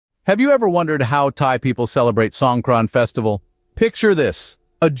Have you ever wondered how Thai people celebrate Songkran festival? Picture this,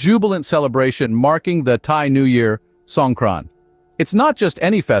 a jubilant celebration marking the Thai New Year, Songkran. It's not just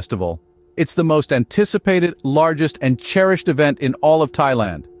any festival, it's the most anticipated, largest, and cherished event in all of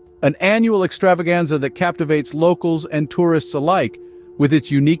Thailand. An annual extravaganza that captivates locals and tourists alike, with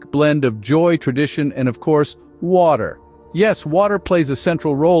its unique blend of joy, tradition, and of course, water. Yes, water plays a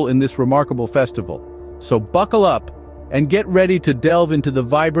central role in this remarkable festival. So buckle up and get ready to delve into the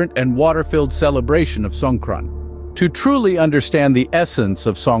vibrant and water-filled celebration of Songkran. To truly understand the essence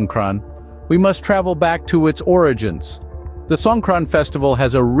of Songkran, we must travel back to its origins. The Songkran festival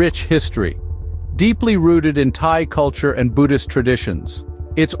has a rich history, deeply rooted in Thai culture and Buddhist traditions.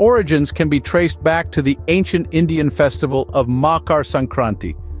 Its origins can be traced back to the ancient Indian festival of Makar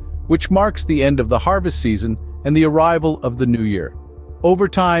Sankranti, which marks the end of the harvest season and the arrival of the new year. Over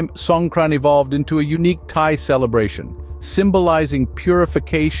time, Songkran evolved into a unique Thai celebration, symbolizing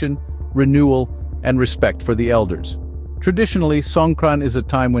purification, renewal, and respect for the elders. Traditionally, Songkran is a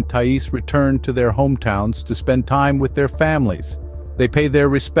time when Thais return to their hometowns to spend time with their families. They pay their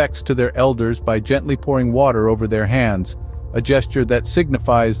respects to their elders by gently pouring water over their hands, a gesture that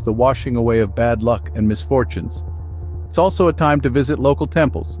signifies the washing away of bad luck and misfortunes. It's also a time to visit local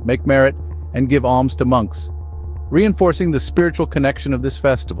temples, make merit, and give alms to monks, reinforcing the spiritual connection of this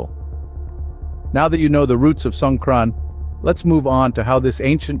festival. Now that you know the roots of Songkran, let's move on to how this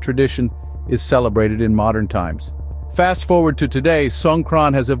ancient tradition is celebrated in modern times. Fast forward to today,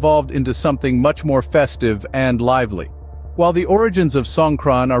 Songkran has evolved into something much more festive and lively. While the origins of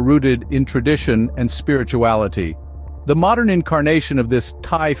Songkran are rooted in tradition and spirituality, the modern incarnation of this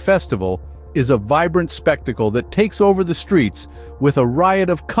Thai festival is a vibrant spectacle that takes over the streets with a riot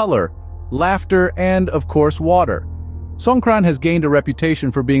of color, laughter, and, of course, water. Songkran has gained a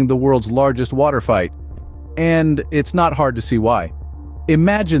reputation for being the world's largest water fight, and it's not hard to see why.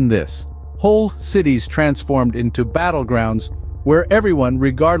 Imagine this, whole cities transformed into battlegrounds where everyone,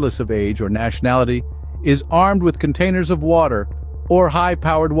 regardless of age or nationality, is armed with containers of water or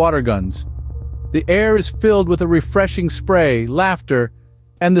high-powered water guns. The air is filled with a refreshing spray, laughter,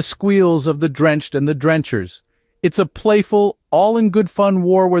 and the squeals of the drenched and the drenchers. It's a playful, all-in-good-fun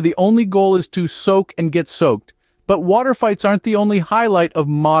war where the only goal is to soak and get soaked. But water fights aren't the only highlight of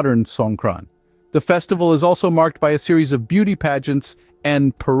modern Songkran. The festival is also marked by a series of beauty pageants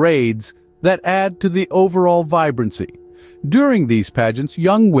and parades that add to the overall vibrancy. During these pageants,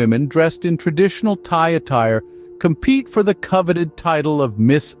 young women dressed in traditional Thai attire compete for the coveted title of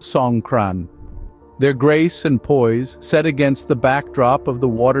Miss Songkran. Their grace and poise, set against the backdrop of the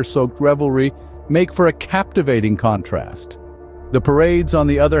water-soaked revelry, make for a captivating contrast. The parades, on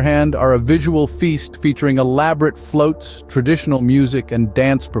the other hand, are a visual feast featuring elaborate floats, traditional music, and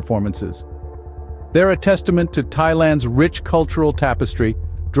dance performances. They're a testament to Thailand's rich cultural tapestry,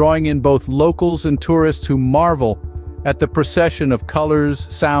 drawing in both locals and tourists who marvel at the procession of colors,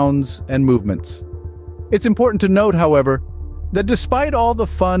 sounds, and movements. It's important to note, however, that despite all the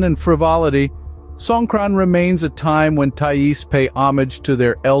fun and frivolity, Songkran remains a time when Thais pay homage to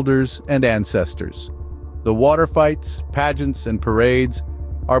their elders and ancestors. The water fights, pageants, and parades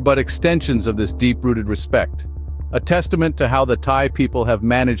are but extensions of this deep-rooted respect, a testament to how the Thai people have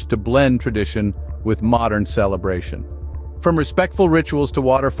managed to blend tradition with modern celebration. From respectful rituals to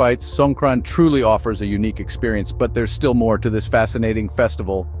water fights, Songkran truly offers a unique experience, but there's still more to this fascinating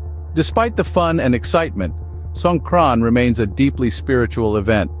festival. Despite the fun and excitement, Songkran remains a deeply spiritual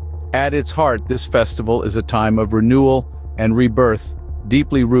event. At its heart, this festival is a time of renewal and rebirth,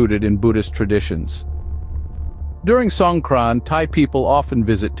 deeply rooted in Buddhist traditions. During Songkran, Thai people often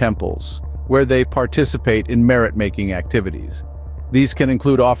visit temples, where they participate in merit-making activities. These can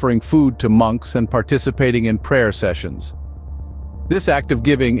include offering food to monks and participating in prayer sessions. This act of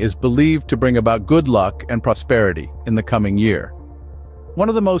giving is believed to bring about good luck and prosperity in the coming year. One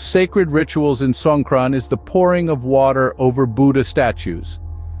of the most sacred rituals in Songkran is the pouring of water over Buddha statues.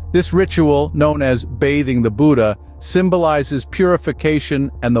 This ritual, known as bathing the Buddha, symbolizes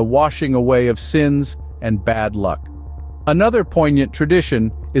purification and the washing away of sins and bad luck. Another poignant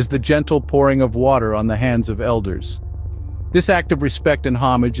tradition is the gentle pouring of water on the hands of elders. This act of respect and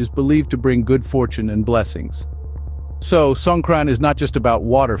homage is believed to bring good fortune and blessings. So, Songkran is not just about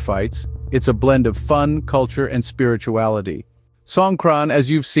water fights, it's a blend of fun, culture, and spirituality. Songkran, as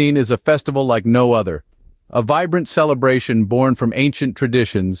you've seen, is a festival like no other. A vibrant celebration born from ancient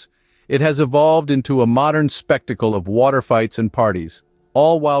traditions, it has evolved into a modern spectacle of water fights and parties,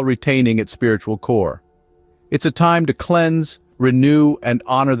 all while retaining its spiritual core. It's a time to cleanse, renew, and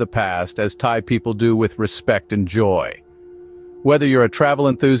honor the past as Thai people do with respect and joy. Whether you're a travel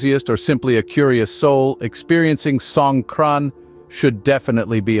enthusiast or simply a curious soul, experiencing Songkran should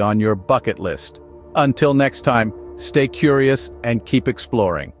definitely be on your bucket list. Until next time, stay curious and keep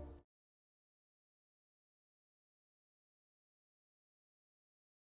exploring.